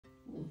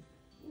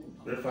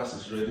Breakfast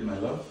is ready, my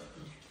love.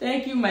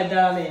 Thank you, my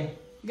darling.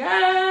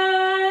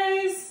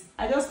 Guys,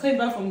 I just came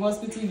back from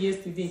hospital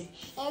yesterday.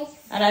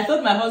 And I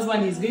told my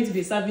husband he's going to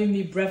be serving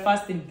me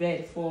breakfast in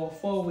bed for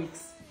 4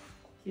 weeks.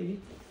 Baby?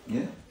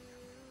 Yeah?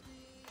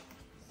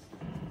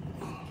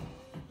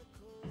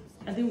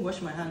 I didn't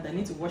wash my hand. I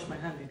need to wash my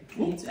hand, baby.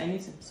 I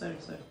need to. Sorry.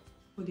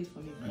 Hold it for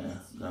me, please.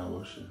 Yeah, go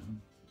wash it.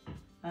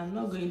 I'm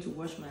not going to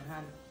wash my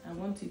hand. I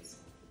want it.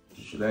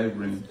 Should I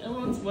bring? I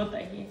want water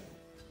here.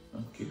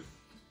 Okay.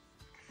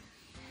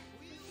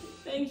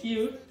 Thank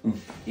you.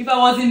 If I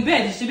was in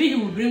bed, should be you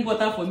would bring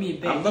water for me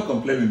in bed. I'm not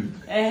complaining.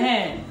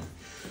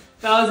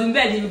 If I was in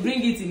bed, you would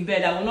bring it in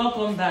bed. I will not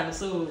come down.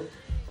 So,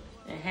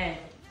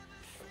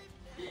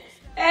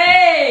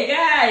 Hey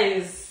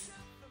guys,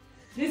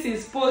 this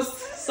is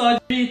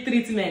post-surgery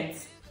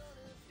treatment.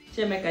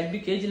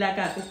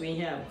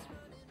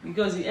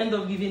 Because you end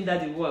up giving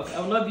that the work. I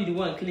will not be the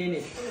one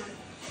cleaning.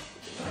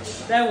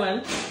 That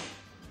one.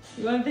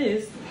 You want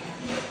this?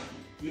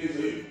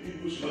 Please,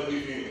 people should not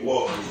give me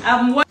work.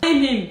 I'm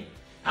warning him.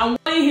 I'm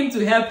warning him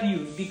to help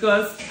you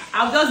because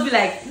I'll just be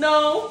like,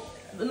 no,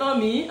 not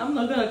me. I'm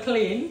not gonna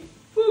clean.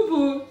 Poo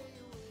poo.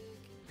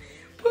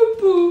 Poo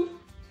poo.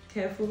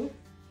 Careful.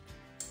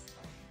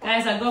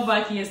 Guys, I got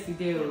back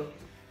yesterday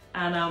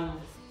and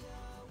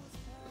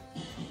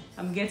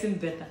I'm getting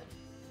better.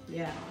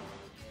 Yeah.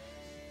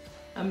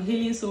 I'm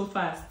healing so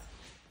fast.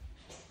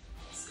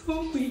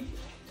 So quick.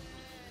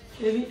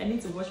 Baby, I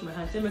need to wash my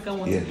hands. Chemeka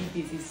wants to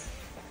eat this.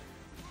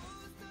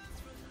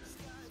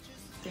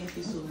 Thank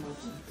you so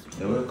much.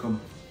 You're welcome.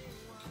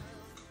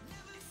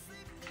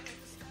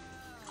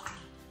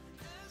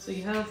 So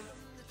you have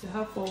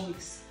 4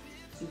 weeks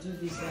to do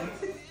this, right?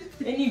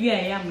 Anywhere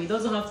I am, it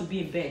doesn't have to be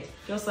in bed.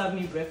 Just have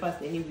me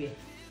breakfast anywhere.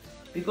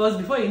 Because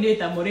before you know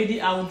it,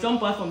 I will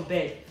jump out from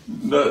bed.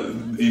 No,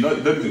 you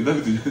don't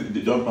need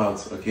to jump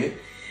out, okay?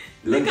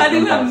 Look at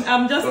him,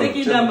 I'm just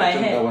taking down my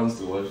hair. Chemeka wants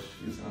to wash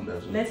his hand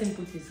as well. Let him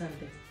put his hand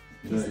there.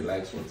 You know he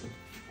likes water.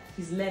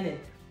 He's learning.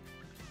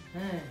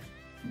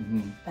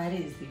 That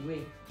is the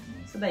way.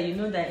 So that you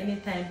know that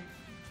anytime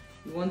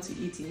you want to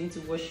eat, you need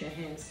to wash your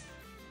hands.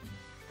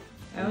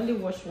 I only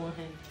wash one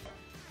hand.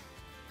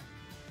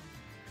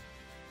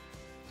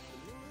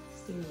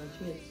 Still much,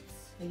 wait.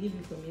 I give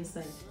you from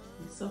inside.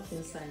 It's soft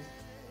inside.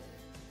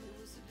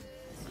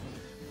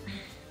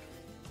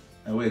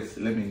 And wait,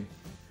 let me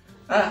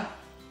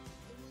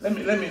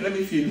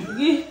feel.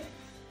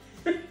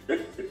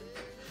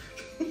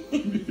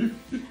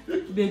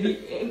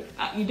 Baby,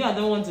 I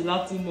don't want to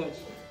laugh too much.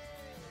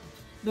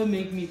 Don't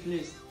make me,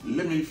 please.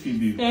 Let me feel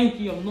you. Thank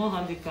you, I'm not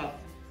handicapped.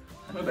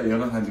 I know that you're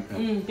not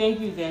handicapped. Thank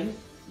you then.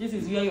 This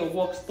is where your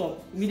work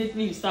stops.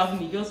 Immediately you serve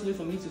me, just wait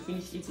for me to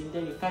finish eating,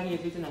 then you carry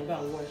everything and go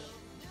and wash.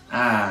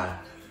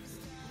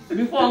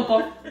 Before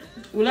Uncle,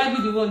 will I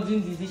be the one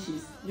doing the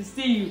dishes? It's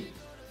still you.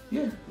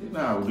 Yeah,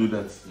 I will do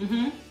that.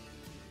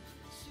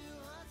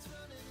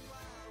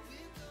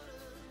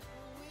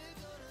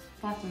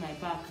 Pat my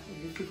back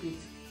a little bit.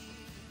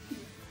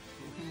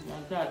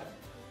 Like that.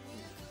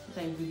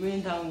 So you'll be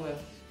going down well.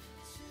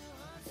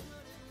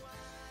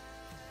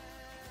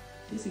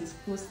 This is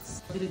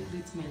post-surgery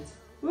treatment.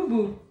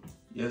 Boo-boo.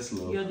 Yes,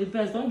 Lord. You're the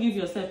best. Don't give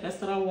yourself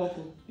extra work.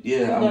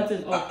 Yeah,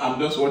 I'm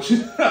just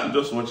watching. I'm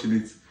just watching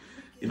it.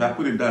 If I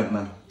put it down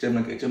now,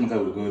 Chemeka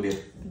will go there.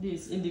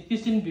 This in the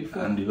kitchen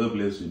before. And the whole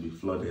place will be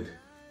flooded.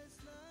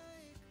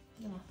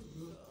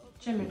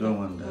 Chemeka, don't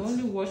want that. I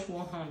only wash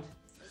one hand.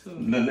 So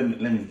no, let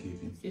me give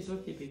him. It's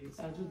okay, baby.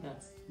 I'll do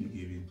that. You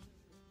give him.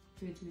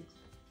 Wait.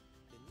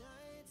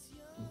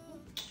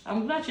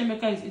 I'm glad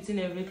Chemeka is eating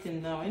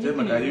everything now.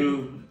 Chemeka,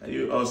 are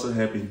you also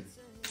helping?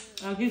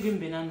 I'll give him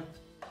banana.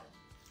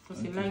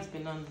 Because he likes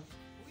banana.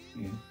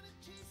 Yeah.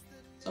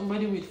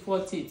 Somebody with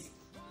 4 teeth.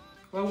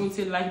 Why won't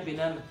he like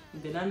banana?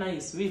 Banana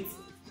is sweet.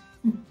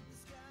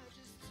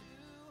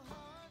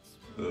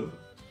 Oh.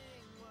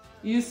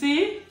 You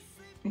see?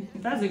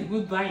 That's a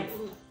good bite.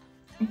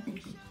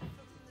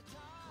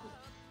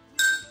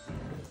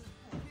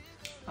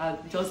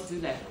 I'll just do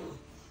that.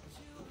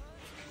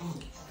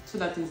 So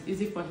that it's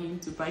easy for him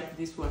to bite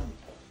this one.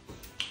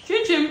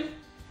 Chim!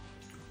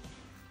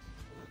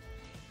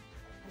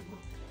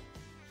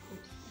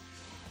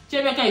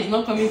 Chemeka is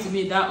not coming to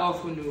me that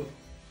often, no.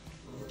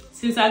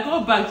 Since I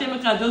go back,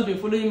 Chemeka has just been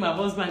following my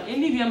husband.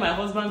 Anywhere my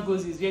husband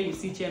goes is where you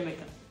see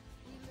Chemeka.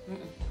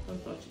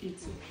 Don't touch it.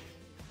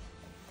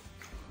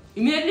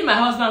 Immediately my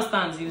husband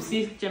stands, you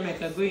see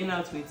Chemeka going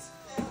out with.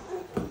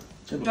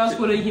 Just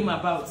following him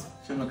about.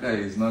 Chemeka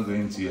is not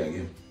going to you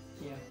again.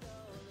 Yeah.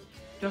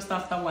 Just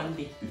after one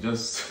day.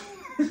 Just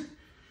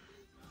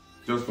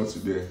for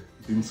today.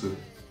 I think so.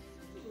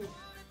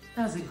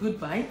 That's a good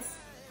bite.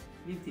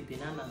 Leave the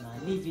banana now.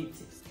 Leave it.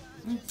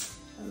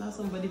 Allow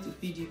somebody to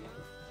feed you.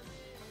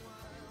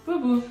 Boo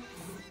boo.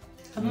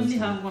 I can only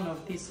have one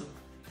of these. So.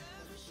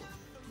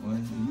 Well,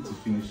 you need to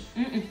finish.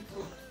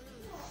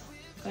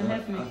 Can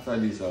help me. After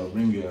this, I'll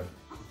bring you.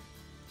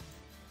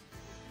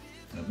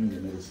 I'll bring the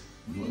next.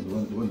 The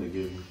one they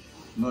gave you.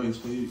 No, it's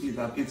for you. Eat.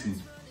 I'm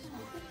eating.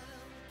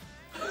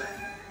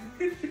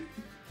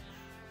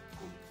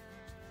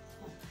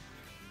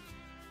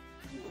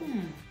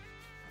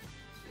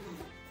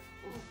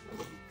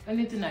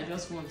 Anything I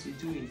just want to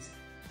do it.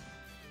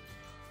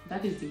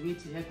 That is the way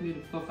to help me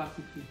recover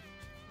quickly.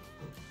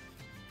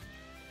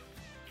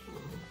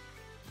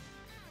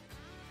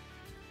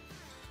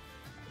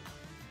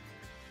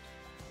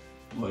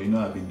 Well, you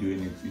know I've been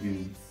doing it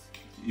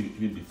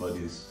even before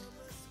this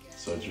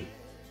surgery.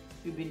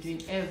 You've been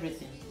doing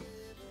everything.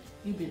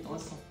 You've been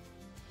awesome.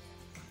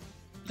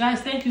 Guys,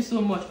 thank you so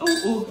much.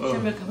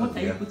 Shemeka, what are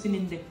you putting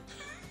in there?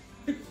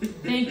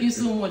 Thank you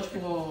so much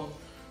for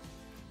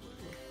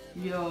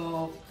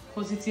your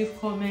positive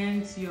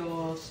comments,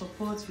 your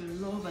support, your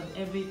love, and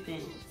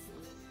everything.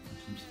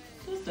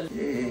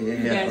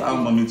 Yeah. Allow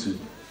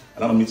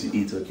mommy to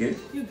eat, okay?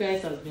 You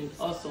guys have been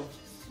awesome.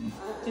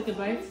 Take a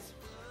bite.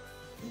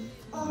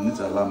 You need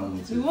to allow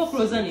mommy to. What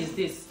frozen is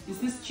this? Is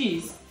this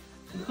cheese?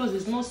 Because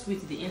it's not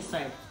sweet the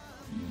inside.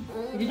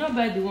 You did not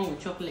buy the one with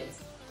chocolate.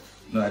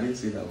 No, I didn't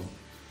say that one.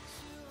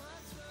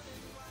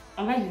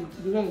 I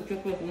like the one with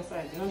chocolate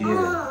inside.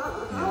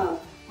 Yeah.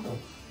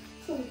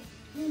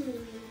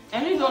 I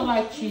really don't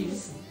like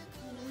cheese.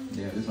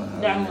 Yeah, this one has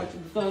that much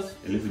because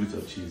a little bit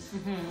of cheese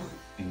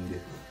in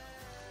there.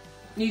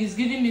 It is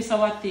giving me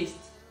sour taste.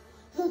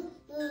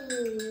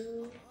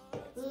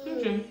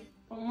 Okay.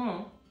 Come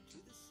on.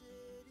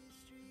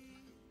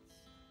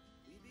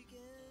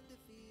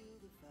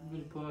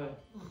 Good boy.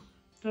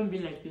 Don't be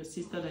like your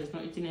sister that is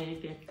not eating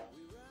anything.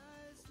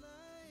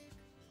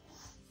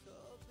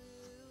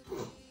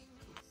 Look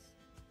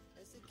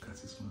at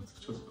this one.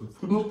 Just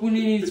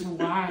opening it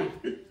wide.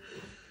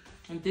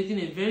 I'm taking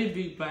a very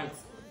big bite.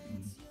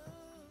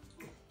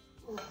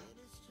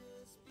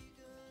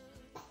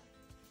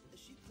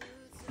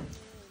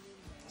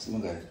 See,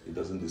 one guy, it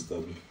doesn't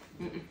disturb me.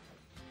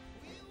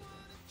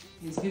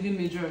 It's giving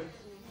me joy.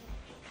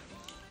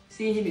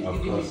 Seeing him is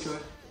giving me joy.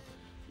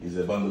 He's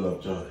a bundle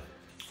of joy.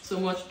 So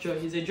much joy.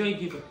 He's a joy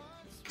giver.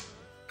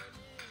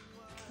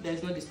 There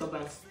is no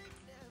disturbance.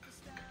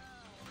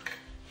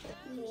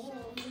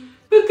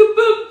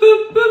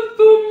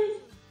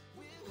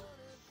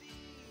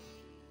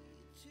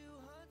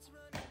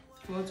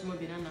 Want more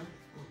banana?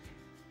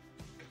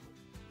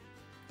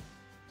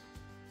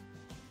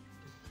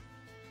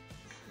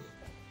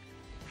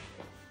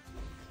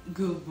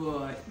 Good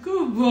boy.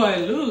 Good boy.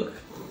 Look.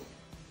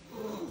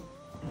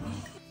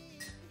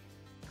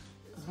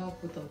 I'll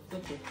put on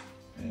photo.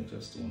 Yeah,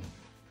 just one.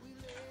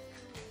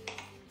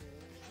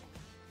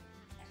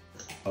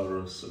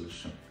 Oral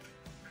solution.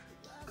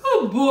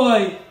 Good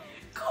boy.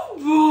 Good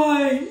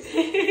boy.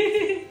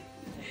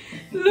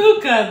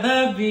 Look at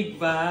that big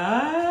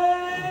bite.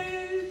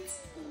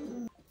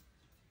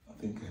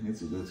 I think I need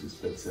to go to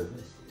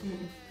Specsavers.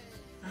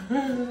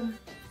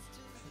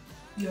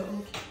 You're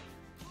okay.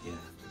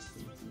 Yeah, just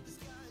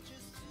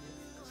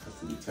has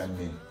to be 10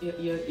 minutes.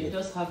 You're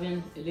just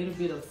having a little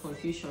bit of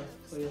confusion,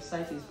 but your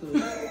sight is good.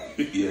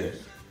 Yeah.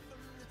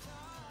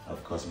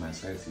 Of course, my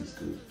sight is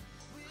good.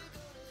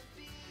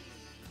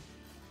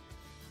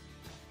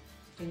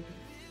 Thank you.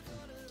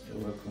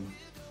 You're welcome.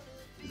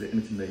 Is there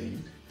anything that you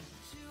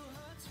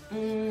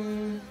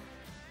need?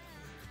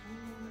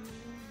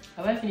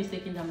 Have I finished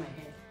taking down my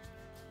hair?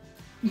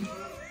 No.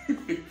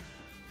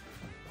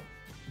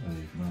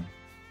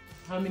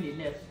 How many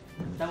left?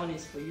 That one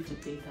is for you to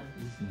take down.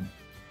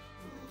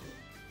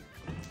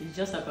 It's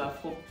just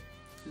about 4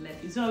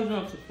 left. It's not even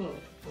up to 4. I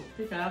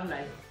think I have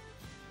like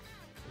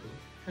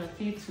a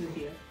few 2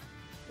 here.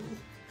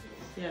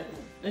 Yeah.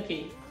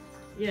 Okay.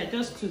 Yeah,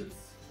 just 2.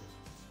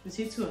 You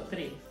see 2 or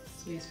 3.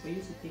 So it's for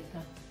you to take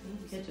down.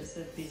 Get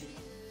yourself busy.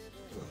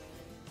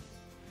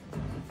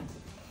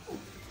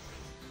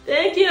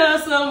 Thank you all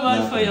so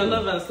much for your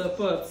love and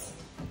support.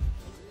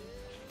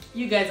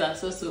 You guys are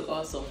so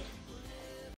awesome.